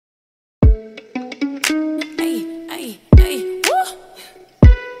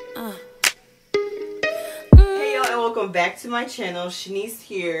welcome back to my channel. Shanice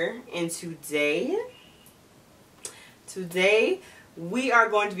here, and today we are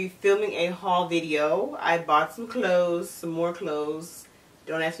going to be filming a haul video. I bought some clothes, some more clothes.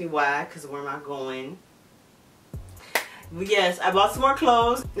 Don't ask me why, because where am I going? But yes, I bought some more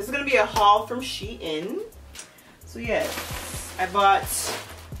clothes. This is going to be a haul from Shein. So yes, I bought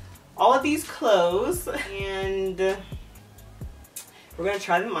all of these clothes and we're going to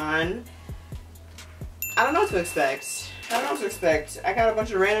try them on. I don't know what to expect. I got a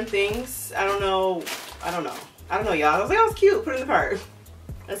bunch of random things. I don't know, y'all. I was like, oh, it's cute. Put it in the cart.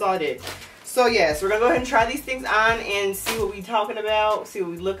 That's all I did. So yes, we're gonna go ahead and try these things on and see what we talking about, see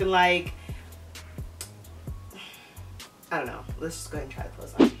what we looking like. I don't know. Let's just go ahead and try the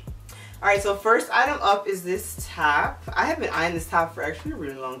clothes on. Alright, so first item up is this top. I have been eyeing this top for actually a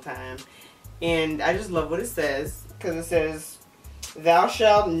really long time. And I just love what it says. Because it says, "Thou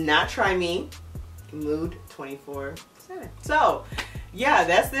shalt not try me. Mood 24/7." So, yeah,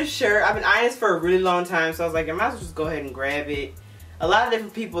 that's this shirt. I've been eyeing this for a really long time. So I was like, I might as well just go ahead and grab it. A lot of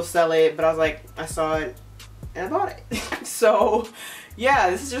different people sell it. But I was like, I saw it. And I bought it. So, yeah,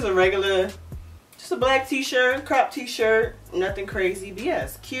 this is just a regular... Just a black t-shirt, crop t-shirt, nothing crazy, but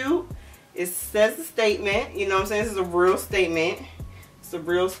yes, cute. It says the statement, you know what I'm saying? This is a real statement. It's a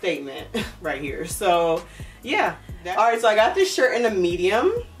real statement right here. So, yeah. Alright, so I got this shirt in a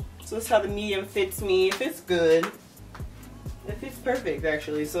medium. So this is how the medium fits me. It fits good. It fits perfect,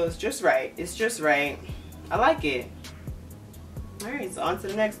 actually. So it's just right. It's just right. I like it. Alright, so on to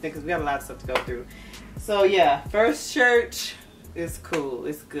the next thing, because we got a lot of stuff to go through. So, yeah, first shirt is cool.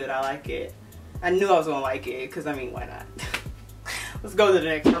 It's good. I like it. I knew I was gonna like it, because I mean, why not? Let's go to the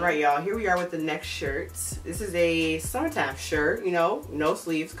next. Alright, y'all, here we are with the next shirt. This is a summertime shirt, you know, no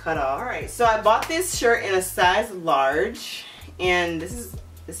sleeves, cut off. Alright, so I bought this shirt in a size large, and this is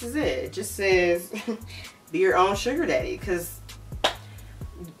it. It just says, be your own sugar daddy, because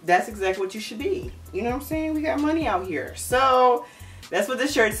that's exactly what you should be. You know what I'm saying? We got money out here. So, that's what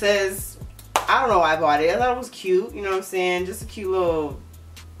this shirt says. I don't know why I bought it. I thought it was cute, you know what I'm saying? Just a cute little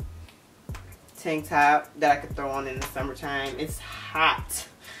tank top that I could throw on in the summertime. It's hot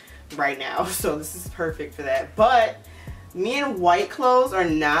right now, so this is perfect for that. But me and white clothes are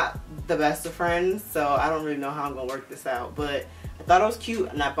not the best of friends, so I don't really know how I'm gonna work this out. But I thought it was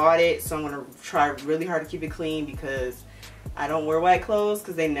cute and I bought it, so I'm gonna try really hard to keep it clean because I don't wear white clothes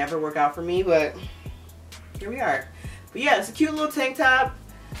because they never work out for me. But here we are. But yeah, it's a cute little tank top.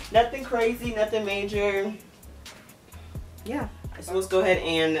 Nothing crazy, nothing major. Yeah, so let's go ahead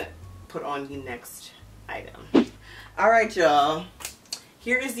and put on the next item. Alright, y'all,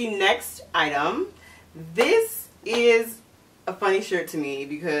 here is the next item. This is a funny shirt to me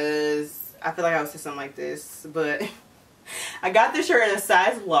because I feel like I would say something like this, but I got this shirt in a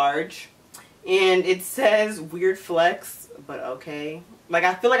size large and it says weird flex, but okay. Like,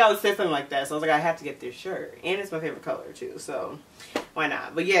 I feel like I would say something like that, so I was like, I have to get this shirt, and it's my favorite color too, so why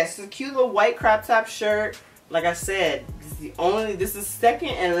not? But yes, it's a cute little white crop top shirt. Like I said, this is second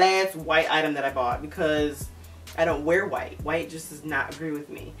and last white item that I bought because I don't wear white. White just does not agree with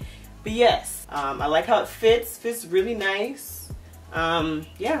me. But yes, I like how it fits. Fits really nice.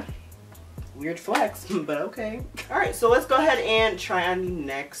 Yeah, weird flex, but okay. Alright, so let's go ahead and try on the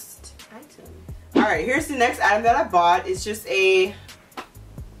next item. Alright, here's the next item that I bought. It's just a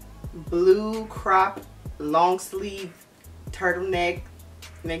blue crop long sleeve turtleneck.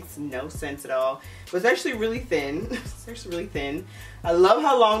 Makes no sense at all. But it's actually really thin. It's actually really thin. I love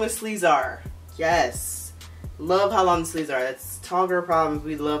how long the sleeves are. Yes. Love how long the sleeves are. That's tall girl problems.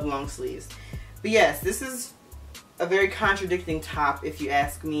 We love long sleeves. But yes, this is a very contradicting top if you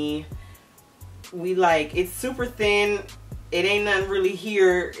ask me. It's super thin. It ain't nothing really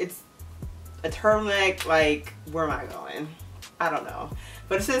here. It's a turtleneck. Like, where am I going? I don't know.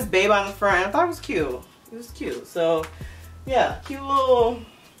 But it says babe on the front. And I thought it was cute. It was cute. So, yeah, cute little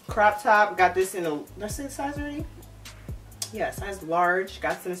crop top. Got this in a, did I say the size already? Yeah, size large.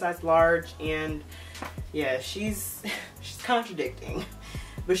 Got this in a size large, and yeah, she's contradicting,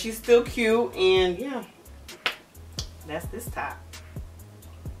 but she's still cute, and yeah, that's this top.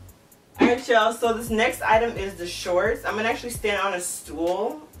 Alright, y'all, so this next item is the shorts. I'm gonna actually stand on a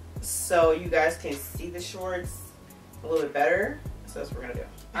stool so you guys can see the shorts a little bit better. So that's what we're gonna do.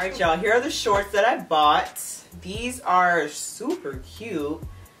 Alright, y'all, here are the shorts that I bought. These are super cute.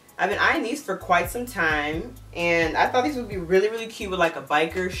 I've been eyeing these for quite some time, and I thought these would be really, really cute with like a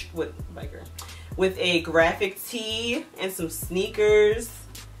with a graphic tee and some sneakers.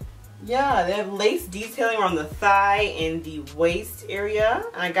 Yeah, they have lace detailing around the thigh and the waist area,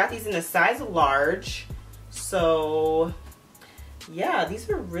 and I got these in a size large. So yeah, these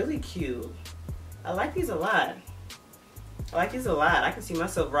are really cute. I like these a lot. I like these a lot. I can see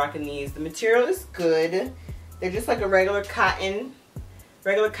myself rocking these. The material is good. They're just like a regular cotton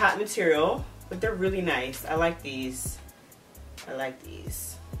material, but they're really nice. I like these. I like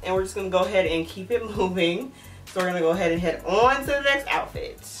these. And we're just gonna go ahead and keep it moving. So we're gonna go ahead and head on to the next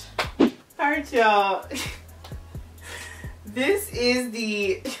outfit. Alright, y'all. This is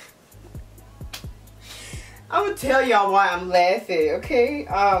the... I'm gonna tell y'all why I'm laughing, okay?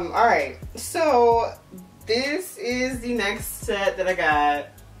 Alright. So this is the next set that I got.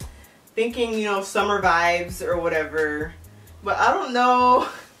 Thinking, you know, summer vibes or whatever. But I don't know.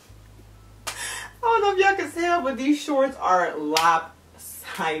 I don't know if y'all can tell, but these shorts are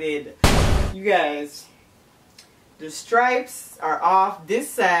lopsided. You guys, the stripes are off this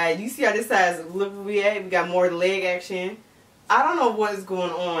side. You see how this side is, look where we at? We got more leg action. I don't know what is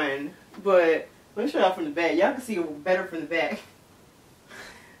going on, but let me show y'all from the back. Y'all can see it better from the back.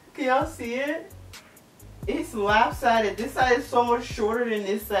 Can y'all see it? It's lopsided. This side is so much shorter than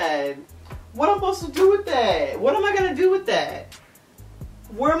this side. What am I supposed to do with that? What am I going to do with that?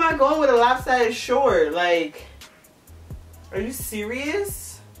 Where am I going with a lopsided short? Like, are you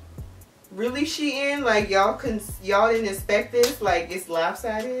serious? Really, Shein? Like, y'all didn't expect this? Like, it's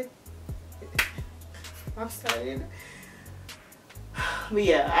lopsided? Lopsided? But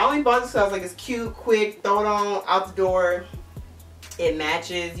yeah, I only bought this because I was like, it's cute, quick, throw it on, out the door. It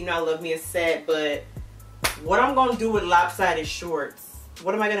matches. You know, I love me a set, but what I'm going to do with lopsided shorts?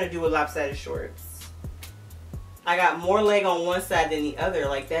 What am I going to do with lopsided shorts? I got more leg on one side than the other.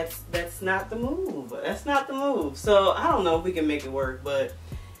 Like, that's not the move. That's not the move. So, I don't know if we can make it work, but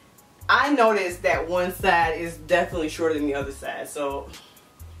I noticed that one side is definitely shorter than the other side. So,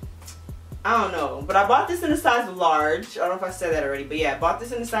 I don't know. But I bought this in a size large. I don't know if I said that already, but yeah, I bought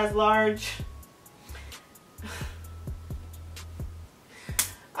this in a size large.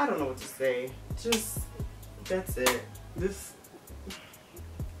 I don't know what to say. Just, that's it. This,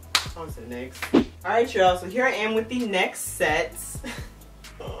 on to the next. Alright, y'all, so here I am with the next sets.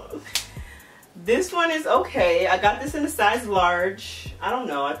 This one is okay. I got this in a size large. I don't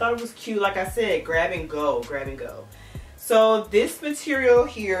know. I thought it was cute. Like I said, grab and go. Grab and go. So this material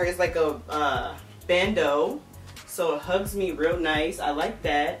here is like a bandeau. So it hugs me real nice. I like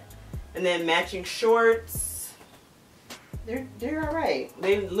that. And then matching shorts. They're alright.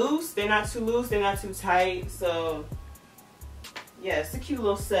 They're loose. They're not too loose. They're not too tight. So yeah, it's a cute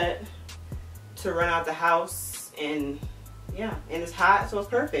little set to run out the house. And yeah, and it's hot, so it's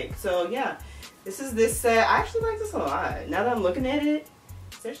perfect. So yeah, this is this set. I actually like this a lot. Now that I'm looking at it,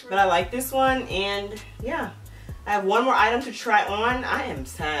 but I like this one. And yeah, I have one more item to try on. I am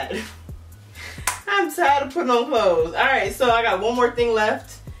tired. I'm tired of putting on clothes. Alright, so I got one more thing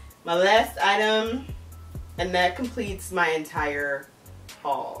left. My last item. And that completes my entire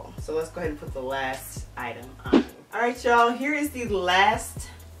haul. So let's go ahead and put the last item on. Alright, y'all. Here is the last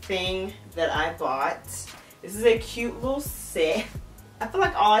thing that I bought. This is a cute little set. I feel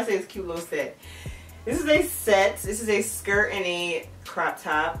like all I say is cute little set. This is a set. This is a skirt and a crop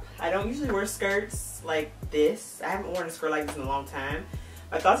top. I don't usually wear skirts like this. I haven't worn a skirt like this in a long time.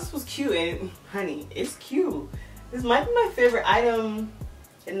 I thought this was cute, and honey, it's cute. This might be my favorite item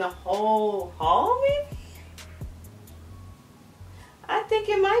in the whole haul, maybe? I think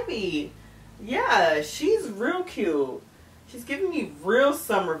it might be. Yeah, she's real cute. She's giving me real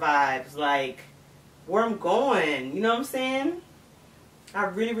summer vibes, like where I'm going. You know what I'm saying? I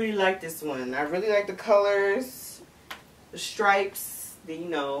really, really like this one. I really like the colors, the stripes. You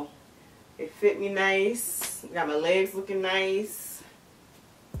know, it fit me nice. Got my legs looking nice.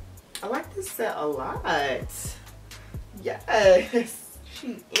 I like this set a lot. Yes,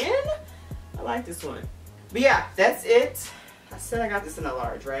 Shein. I like this one. But yeah, that's it. I said I got this in a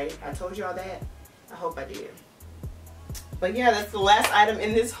large, right? I told y'all that. I hope I did. But yeah, that's the last item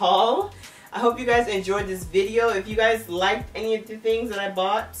in this haul. I hope you guys enjoyed this video. If you guys liked any of the things that I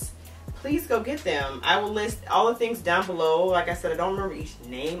bought, please go get them. I will list all the things down below. Like I said, I don't remember each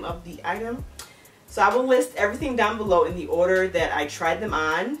name of the item. So I will list everything down below in the order that I tried them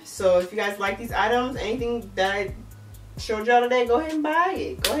on. So if you guys like these items, anything that I showed y'all today, go ahead and buy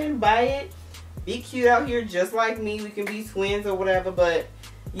it. Go ahead and buy it. Be cute out here just like me. We can be twins or whatever. But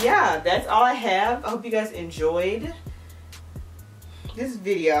yeah, that's all I have. I hope you guys enjoyed this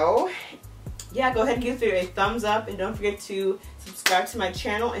video. Yeah, go ahead and give this video a thumbs up. And don't forget to subscribe to my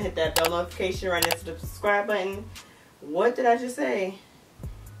channel and hit that bell notification right next to the subscribe button. What did I just say?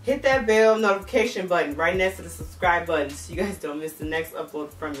 Hit that bell notification button right next to the subscribe button so you guys don't miss the next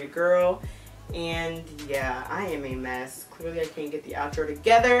upload from your girl. And yeah, I am a mess. Clearly I can't get the outro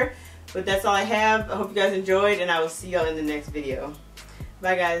together. But that's all I have. I hope you guys enjoyed, and I will see y'all in the next video.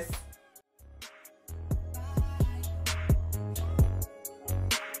 Bye, guys.